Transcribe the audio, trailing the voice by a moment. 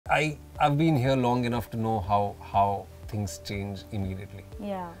I've been here long enough to know how things change immediately.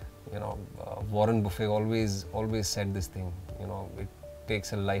 Yeah. You know, Warren Buffett always said this thing. You know, it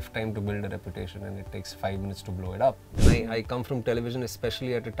takes a lifetime to build a reputation, and it takes 5 minutes to blow it up. I come from television,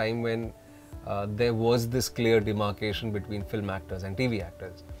 especially at a time when there was this clear demarcation between film actors and TV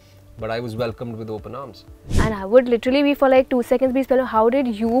actors. But I was welcomed with open arms. And I would literally be for like 2 seconds be spelled, how did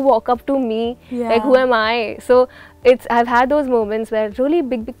you walk up to me? Yeah. Like, who am I? So I've had those moments where really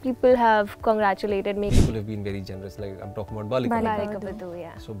big people have congratulated me. People have been very generous. Like, I'm talking about Balika. Balika Vadhu,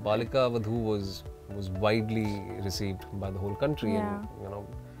 yeah. So Balika Vadhu was widely received by the whole country, Yeah. and you know,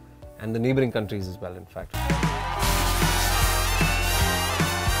 and the neighboring countries as well, in fact.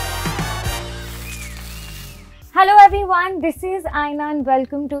 Hello everyone, this is Aina and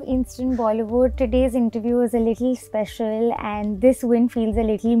welcome to Instant Bollywood. Today's interview is a little special and this win feels a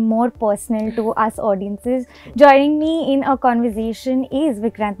little more personal to us audiences. Joining me in a conversation is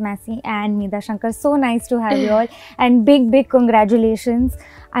Vikrant, Massey and Medha, Shankar. So nice to have you all and big congratulations.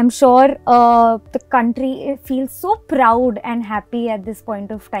 I'm sure the country feels so proud and happy at this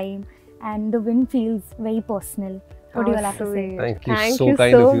point of time and the win feels very personal. What do you all have to say? Thank you. Thank so you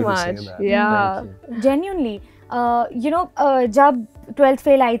kind so of you much. to say that. Yeah. Thank you. Genuinely, जब 12th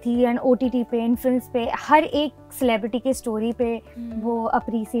fail आई थी and OTT पे in films पे हर एक celebrity के story पे वो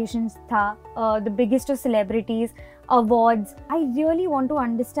appreciation था the biggest of celebrities awards I really want to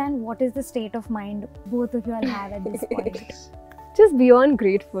understand what is the state of mind both of you all have at this point Just beyond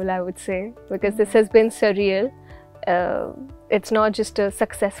grateful, I would say, because this has been surreal. It's not just a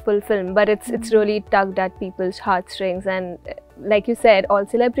successful film, but it's really tugged at people's heartstrings. And like you said, all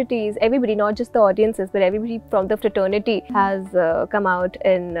celebrities, everybody, not just the audiences, but everybody from the fraternity has come out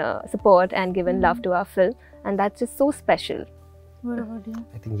in support and given love to our film. And that's just so special. What about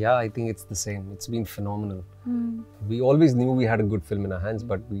you? I think it's the same. It's been phenomenal. We always knew we had a good film in our hands,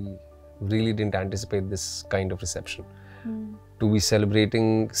 but we really didn't anticipate this kind of reception. To be celebrating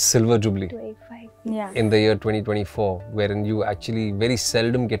Silver Jubilee 25. Yeah. in the year 2024, wherein you actually very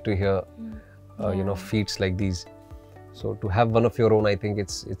seldom get to hear, you know, feats like these. So to have one of your own, I think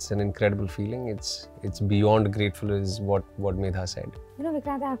it's an incredible feeling. It's beyond grateful, is what Medha said. You know,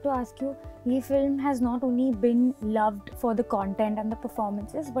 Vikrant, I have to ask you, this film has not only been loved for the content and the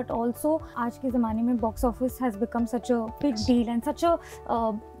performances, but also, आज के ज़माने में box office has become such a big deal and such a,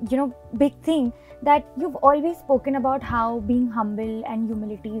 big thing that you've always spoken about how being humble and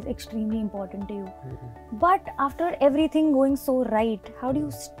humility is extremely important to you. But after everything going so right, how do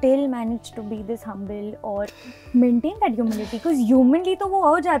you still manage to be this humble or maintain that humility? Because humanly तो वो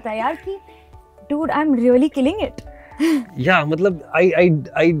हो जाता है यार कि, dude, I'm really killing it. Yeah, matlab,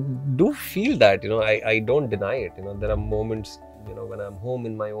 I do feel that, you know, I don't deny it. You know, there are moments, you know, when I'm home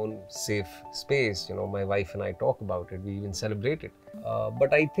in my own safe space, you know, my wife and I talk about it, we even celebrate it.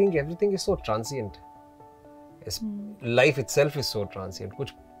 But I think everything is so transient. Life itself is so transient.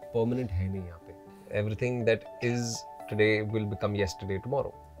 कुछ permanent है नहीं यहाँ पे. Everything that is today will become yesterday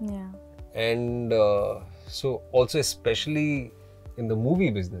tomorrow. Yeah. And so also especially in the movie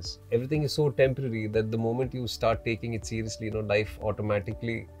business, everything is so temporary that the moment you start taking it seriously, you know, life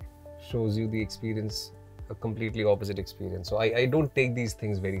automatically shows you the experience, a completely opposite experience. So I don't take these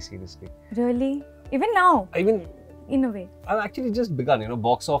things very seriously. Really? Even now? I mean, in a way. I've actually just begun, you know,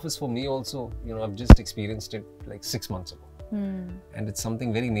 box office for me also, you know, I've just experienced it like 6 months ago. And it's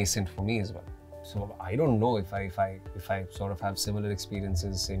something very nascent for me as well. So I don't know if I sort of have similar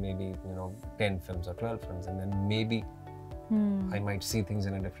experiences, say maybe, you know, 10 films or 12 films, and then maybe I might see things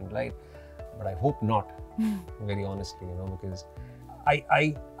in a different light, but I hope not, very honestly, you know, because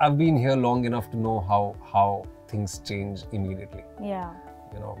I've been here long enough to know how things change immediately. Yeah.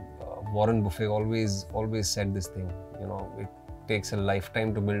 You know, Warren Buffett always said this thing, you know, it takes a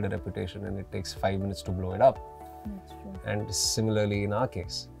lifetime to build a reputation and it takes 5 minutes to blow it up. That's true. And similarly in our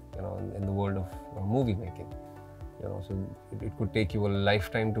case, you know, in the world of movie making, you know, so it could take you a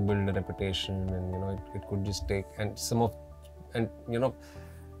lifetime to build a reputation, and you know, it could just take, and you know,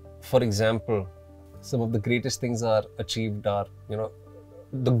 for example, some of the greatest things are achieved are, you know,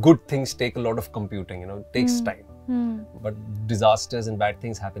 the good things take a lot of computing, you know, it takes time. But disasters and bad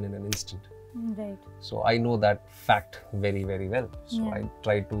things happen in an instant. Right. So I know that fact very, very well. So Yeah. I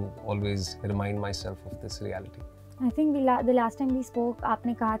try to always remind myself of this reality. I think the last time we spoke,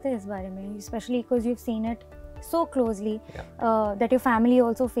 आपने कहा था इस बारे में, especially because you've seen it so closely, that your family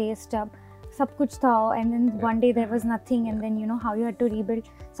also faced up. सब कुछ था, and then one day there was nothing, and then you know how you had to rebuild.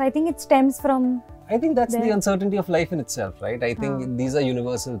 So I think it stems from. I think that's the uncertainty of life in itself, right? I think these are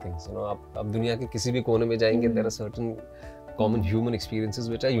universal things. You know, आप दुनिया के किसी भी कोने में जाएंगे, there are certain common human experiences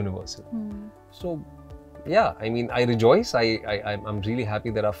which are universal. So yeah, I mean, I rejoice. I'm really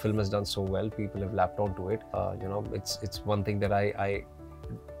happy that our film has done so well. People have lapped onto it. You know, it's one thing that I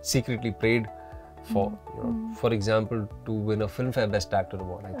secretly prayed for. You know, for example, to win a Filmfare Best Actor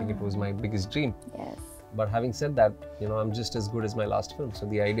award. I think it was my biggest dream. Yes. But having said that, you know, I'm just as good as my last film. So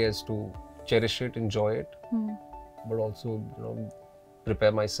the idea is to cherish it, enjoy it, but also, you know,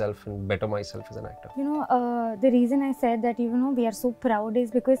 prepare myself and better myself as an actor. You know, the reason I said that, you know, we are so proud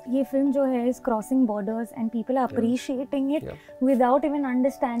is because ये film जो है is crossing borders and people are appreciating it without even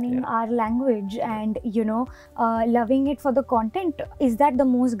understanding our language and, you know, loving it for the content. Is that the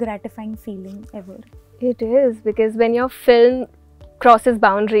most gratifying feeling ever? It is, because when your film crosses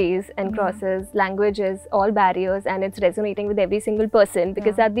boundaries and crosses languages, all barriers, and it's resonating with every single person,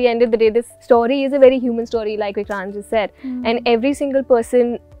 because at the end of the day, this story is a very human story, like Vikrant just said, and every single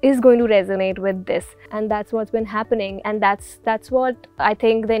person is going to resonate with this, and that's what's been happening, and that's what I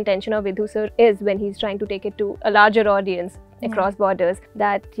think the intention of Vidhu sir is when he's trying to take it to a larger audience across borders,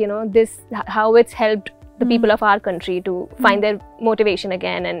 that, you know, this, how it's helped the people of our country to find their motivation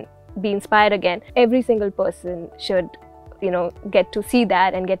again and be inspired again. Every single person should, you know, get to see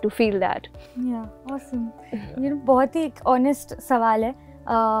that and get to feel that. Yeah, awesome. You know, बहुत ही एक honest सवाल है.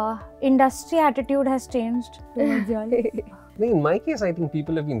 Industry attitude has changed towards y'all. In my case, I think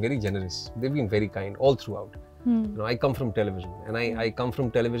people have been very generous. They've been very kind all throughout. You know, I come from television, and I come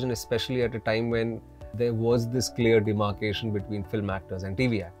from television especially at a time when there was this clear demarcation between film actors and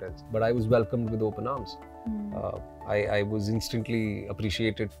TV actors. But I was welcomed with open arms. I was instantly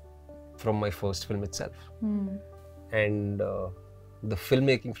appreciated from my first film itself. And the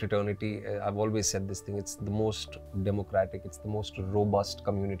filmmaking fraternity, I've always said this thing, it's the most democratic, it's the most robust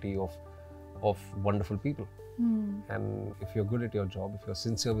community of wonderful people. And if you're good at your job, if you're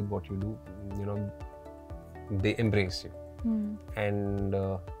sincere with what you do, you know, they embrace you. And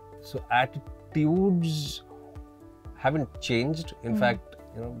so attitudes haven't changed. In fact,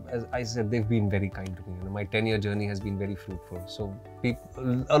 you know, as I said, they've been very kind to me. You know, my 10-year journey has been very fruitful. So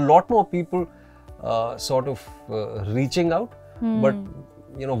people, a lot more people sort of reaching out, but,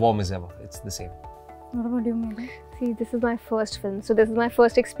 you know, warm as ever. It's the same. What about you, Medha? See, this is my first film, so this is my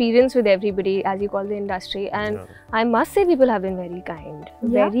first experience with everybody, as you call the industry, and I must say people have been very kind,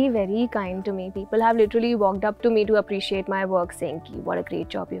 very, very kind to me. People have literally walked up to me to appreciate my work, saying, what a great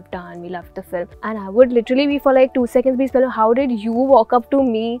job you've done, we loved the film. And I would literally be for like 2 seconds, be spelled, how did you walk up to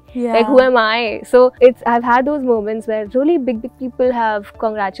me? Like, who am I? So I've had those moments where really big people have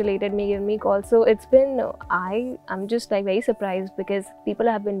congratulated me, given me calls. So it's been, I'm just like very surprised, because people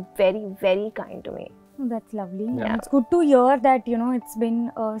have been very, very kind to me. Oh, that's lovely. Yeah. It's good to hear that, you know, it's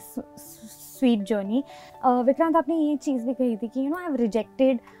been a sweet journey. Vikrant, आपने ये चीज़ भी कही थी कि, you know, I've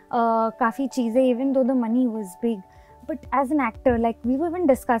rejected काफ़ी चीज़ें even though the money was big. But as an actor, like we were even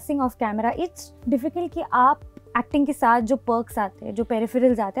discussing off camera, it's difficult कि आप acting के साथ जो perks आते हैं, जो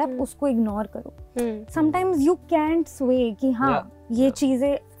peripherals आते हैं, आप उसको ignore करो. Sometimes you can't sway कि हाँ ये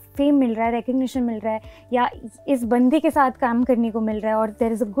चीज़ें फेम मिल रहा है, रिकग्निशन मिल रहा है, या इस बंदे के साथ काम करने को मिल रहा है, और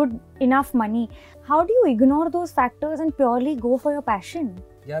there is a good enough money. How do you ignore those factors and purely go for your passion?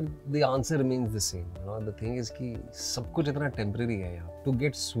 Yeah, the answer remains the same. You know, the thing is कि सब कुछ इतना temporary है यहाँ. To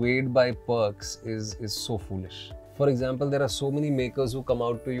get swayed by perks is so foolish. For example, there are so many makers who come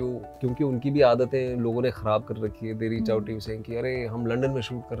out to you, क्योंकि उनकी भी आदतें लोगों ने खराब कर रखी है. They reach out to you saying कि अरे हम लंदन में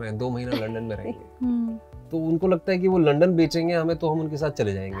शूट कर रहे हैं, 2 महीना लंदन में रहेंगे. तो उनको लगता है कि वो लंदन बेचेंगे हमें, तो हम उनके साथ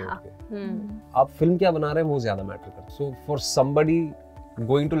चले जाएंगे. आप फिल्म क्या बना रहे हैं वो ज्यादा मैटर करता है. So for somebody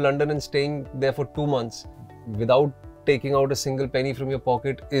going to London and staying there for 2 months without taking out a single penny from your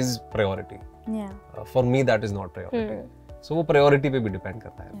pocket is priority. For me that is not priority. So वो priority पे भी depend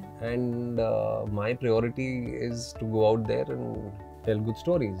करता है. And my priority is to go out there and tell good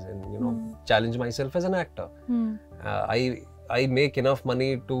stories and, you know, challenge myself as an actor. I make enough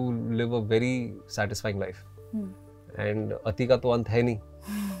money to live a very satisfying life. And अति का तो अंत है नहीं.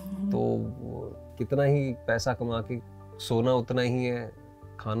 तो कितना ही पैसा कमा के सोना उतना ही है,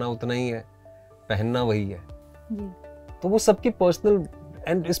 खाना उतना ही है, पहनना वही है. तो वो सबकी पर्सनल,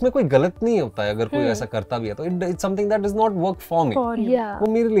 एंड इसमें कोई गलत नहीं होता है अगर कोई ऐसा करता भी है तो it's something that does not work for me.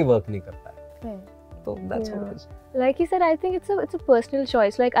 वो मेरे लिए वर्क नहीं करता है. So that's what it is. Like he said, I think it's a personal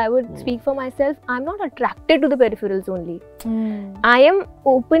choice. Like I would speak for myself. I'm not attracted to the peripherals only. I am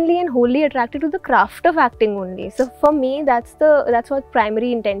openly and wholly attracted to the craft of acting only. So for me, that's what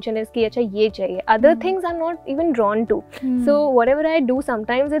primary intention is. कि अच्छा ये चाहिए. Other things I'm not even drawn to. So whatever I do,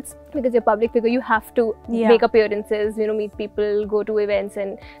 sometimes it's because you're a public figure, you have to make appearances, you know, meet people, go to events,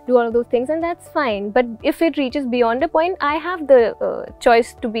 and do all of those things, and that's fine. But if it reaches beyond a point, I have the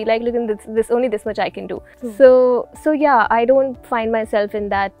choice to be like, look, this only this much I can do. So yeah, I don't find myself in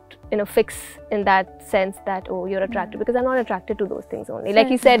that fix in that sense that, oh, you're attracted, because I'm not attracted to those things only. Like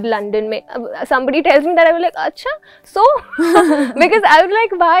you said, London, somebody tells me that, I will like, acha, so? Because I would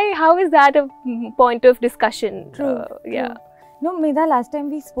like, why? How is that a point of discussion? True. Yeah. No, Medha, last time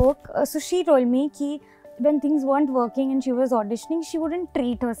we spoke, so she told me कि when things weren't working and she was auditioning, she wouldn't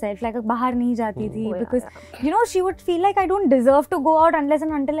treat herself, like bahar nahi jati thi, because you know, she would feel like I don't deserve to go out unless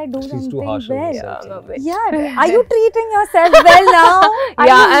and until I do She's something too harsh on well. herself. Yeah, are you treating yourself well now?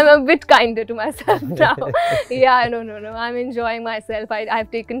 I'm a bit kinder to myself now. Yeah, no, I'm enjoying myself. I've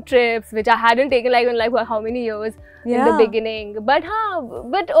taken trips which I hadn't taken like in like how many years in the beginning. But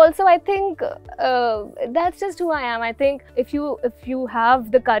also I think that's just who I am. I think if you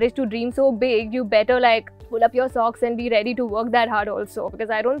have the courage to dream so big, you better like pull up your socks and be ready to work that hard also, because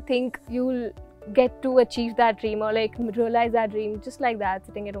I don't think you'll get to achieve that dream or like realize that dream just like that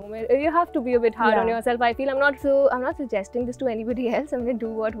sitting at home. You have to be a bit hard on yourself. I feel I'm not suggesting this to anybody else. I'm going to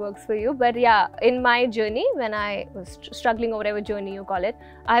do what works for you. But yeah, in my journey, when I was struggling or whatever journey you call it,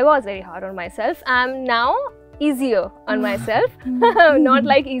 I was very hard on myself. I'm now easier on myself. Not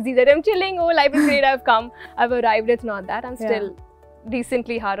like easy that I'm chilling, oh life is great, I've come, I've arrived. It's not that. I'm still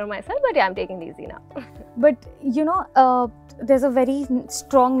decently hard on myself, but yeah, I'm taking it easy now. But you know, there's a very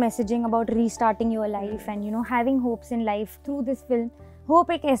strong messaging about restarting your life and you know, having hopes in life through this film.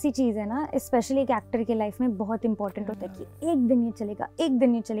 Hope एक ऐसी चीज़ है ना, specially एक actor के life में बहुत important होता है कि एक दिन ये चलेगा, एक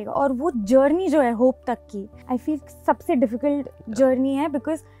दिन ये चलेगा, और वो जर्नी जो है होप तक की, आई फील सबसे डिफिकल्ट जर्नी है,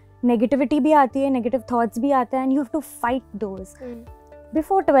 बिकॉज नेगेटिविटी भी आती है, नेगेटिव थॉट्स भी आते हैं, and you have to fight those.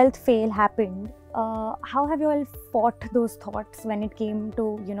 Before 12th fail happened, how have you all fought those thoughts when it came to,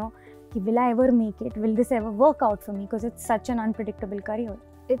 you know, will I ever make it? Will this ever work out for me? Because it's such an unpredictable career.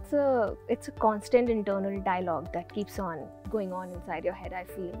 It's a constant internal dialogue that keeps on going on inside your head, I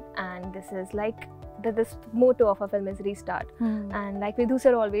feel. And this is like, this motto of a film is restart. And like Vidhu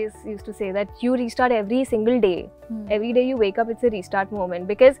sir always used to say that you restart every single day. Every day you wake up, it's a restart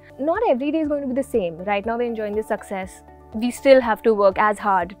moment, because not every day is going to be the same. Right now we're enjoying the success. We still have to work as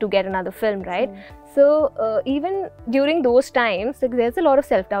hard to get another film, right? So even during those times, like, there's a lot of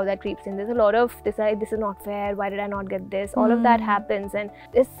self-doubt that creeps in. There's a lot of this is not fair, why did I not get this? All of that happens, and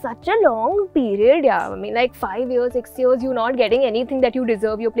it's such a long period. Yeah, I mean, like 5 years, 6 years, you're not getting anything that you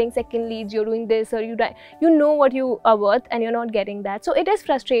deserve. You're playing second leads, you're doing this, or you know what you are worth, and you're not getting that. So it is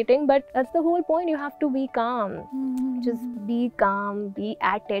frustrating, but that's the whole point. You have to be calm. Just be calm, be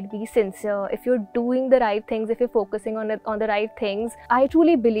at it, be sincere. If you're doing the right things, if you're focusing on the right things, I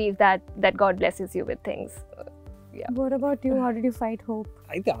truly believe that God blesses you with things. What about you? How did you fight hope?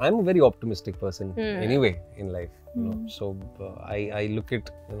 I think I'm a very optimistic person anyway in life. You know, so I look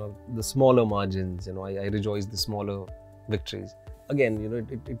at, you know, the smaller margins. You know, I rejoice the smaller victories. Again, you know,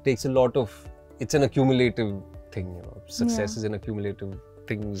 it takes a lot of. It's an accumulative thing. You know, success is an accumulative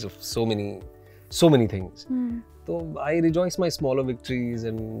things of so many things. So I rejoice my smaller victories,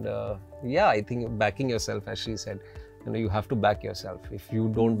 and yeah, I think backing yourself, as she said, you know, you have to back yourself. If you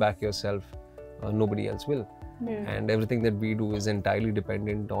don't back yourself, nobody else will. And everything that we do is entirely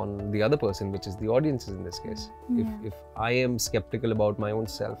dependent on the other person, which is the audiences in this case. If I am skeptical about my own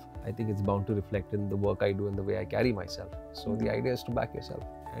self, I think it's bound to reflect in the work I do and the way I carry myself. So the idea is to back yourself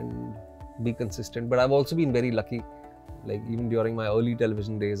and be consistent. But I've also been very lucky. Like even during my early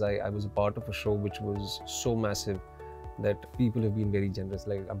television days, I was a part of a show which was so massive that people have been very generous.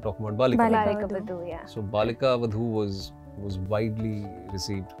 Like I'm talking about Balika Vadhu, yeah. So Balika Vadhu was widely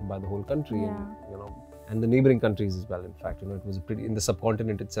received by the whole country, and you know, and the neighboring countries as well. In fact, you know, it was in the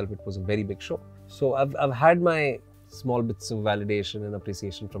subcontinent itself, it was a very big show. So I've had my small bits of validation and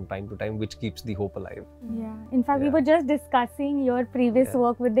appreciation from time to time, which keeps the hope alive. Yeah. In fact, we were just discussing your previous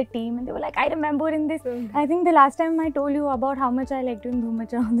work with the team, and they were like, I remember in this, I think the last time I told you about how much I liked you in Dhoom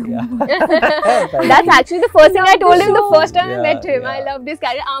Macha Dhoom. That's actually the first thing I told him the first time I met him. I loved this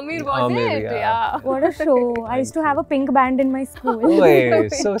character. Amir was it? Yeah. What a show. I used to have a pink band in my school. Oh, yeah,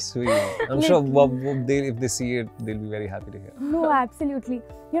 so sweet. I'm sure if they see it, they'll be very happy to hear. No, absolutely.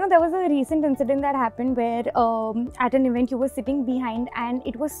 You know, there was a recent incident that happened where at an event you were sitting behind, and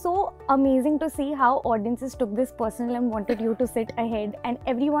it was so amazing to see how audiences took this personal and wanted you to sit ahead, and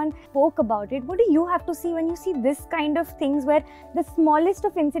everyone spoke about it. What do you have to see when you see this kind of things where the smallest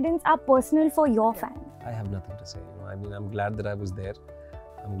of incidents are personal for your fans? I have nothing to say. You know, I mean, I'm glad that I was there.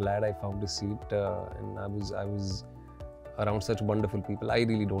 I'm glad I found a seat, and I was around such wonderful people. I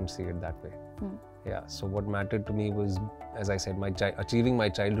really don't see it that way. Yeah, so what mattered to me was, as I said, achieving my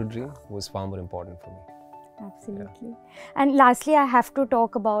childhood dream was far more important for me. Absolutely. Yeah. And lastly, I have to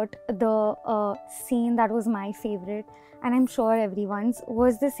talk about the scene that was my favorite, and I'm sure everyone's,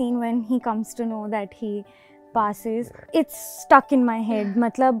 was the scene when he comes to know that he passes, it's stuck in my head.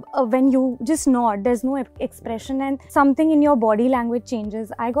 Matlab, when you just nod, there's no expression and something in your body language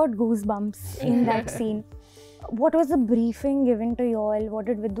changes. I got goosebumps in that scene. What was the briefing given to you all? What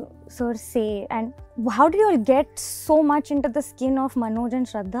did Vidhu sir say? And how did you all get so much into the skin of Manoj and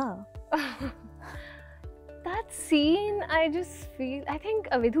Shraddha? That scene, I just feel, I think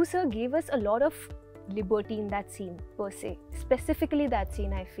Vidhu sir gave us a lot of liberty in that scene per se. Specifically that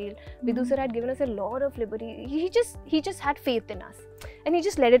scene, I feel. Vidhu sir had given us a lot of liberty. He just had faith in us and he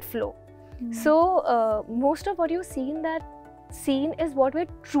just let it flow. So most of what you see in that scene is what we're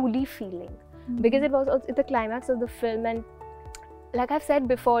truly feeling. Because it was also the climax of the film, and like I've said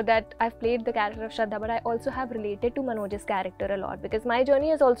before that I've played the character of Shraddha, but I also have related to Manoj's character a lot, because my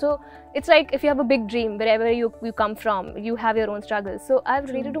journey is also, it's like if you have a big dream, wherever you come from, you have your own struggles. So I've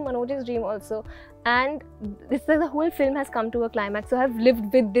related to Manoj's dream also, and this is the whole film has come to a climax. So I've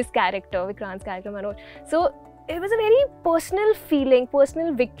lived with this character, Vikrant's character Manoj. So it was a very personal feeling,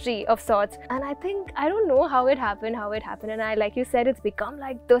 personal victory of sorts. And I think, I don't know how it happened. And like you said, it's become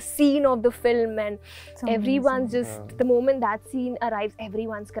like the scene of the film, and everyone's just, the moment that scene arrives,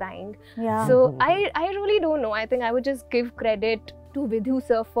 everyone's crying. Yeah. So I really don't know. I think I would just give credit to Vidhu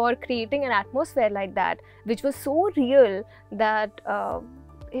sir for creating an atmosphere like that, which was so real that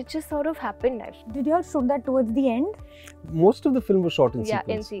it just sort of happened. Did you all shoot that towards the end? Most of the film was shot in sequence.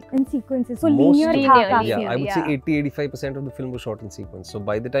 Yeah, in sequence. In sequences. So linear. Yeah, I would say 80-85% of the film was shot in sequence. So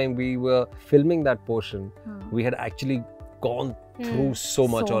by the time we were filming that portion, we had actually gone through so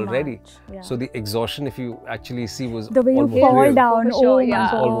much already. Yeah. So the exhaustion, if you actually see, was the way you almost fall real. down. Sure, oh yeah.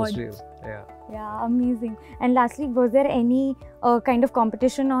 my God. Almost real. Yeah. Yeah, amazing. And lastly, was there any kind of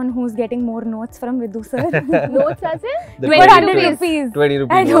competition on who's getting more notes from Vidhu sir? Notes as in? 20 rupees. 20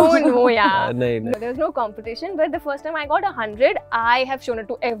 rupees. I don't know, yeah. No. There was no competition, but the first time I got 100, I have shown it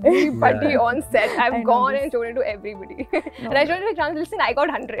to everybody on set. I've gone and shown it to everybody. And I showed it to Vikrant, listen, I got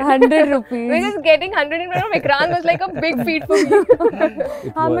 100. 100 rupees. Because getting 100 in front of Vikrant was like a big feat for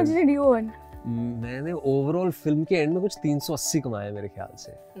me. How much did you earn? मैंने overall film के and में कुछ 380 कमाया मेरे ख्याल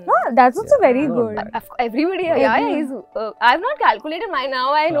से. That's also very good. Everybody, he's. I've not calculated mine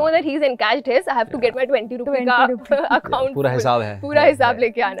now. I know that he's encashed his. I have to get my 20 rupee account. पूरा हिसाब है. पूरा हिसाब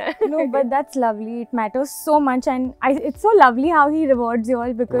लेके आना है. No, but that's lovely. It matters so much, and it's so lovely how he rewards you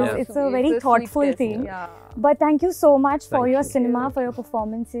all, because it's a very thoughtful thing. Yeah. But thank you so much for your cinema, for your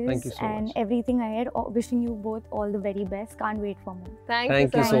performances, and much. everything ahead. Wishing you both all the very best. Can't wait for more.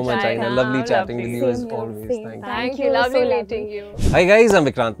 Thank you so much, Aina. Lovely chatting with you as always. Thank you. Lovely meeting you. Hi guys, I'm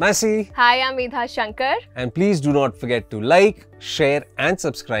Vikrant Massey. Hi, I'm Medha Shankar. And please do not forget to like, share and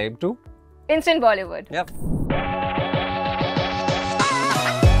subscribe to Instant Bollywood. Yep.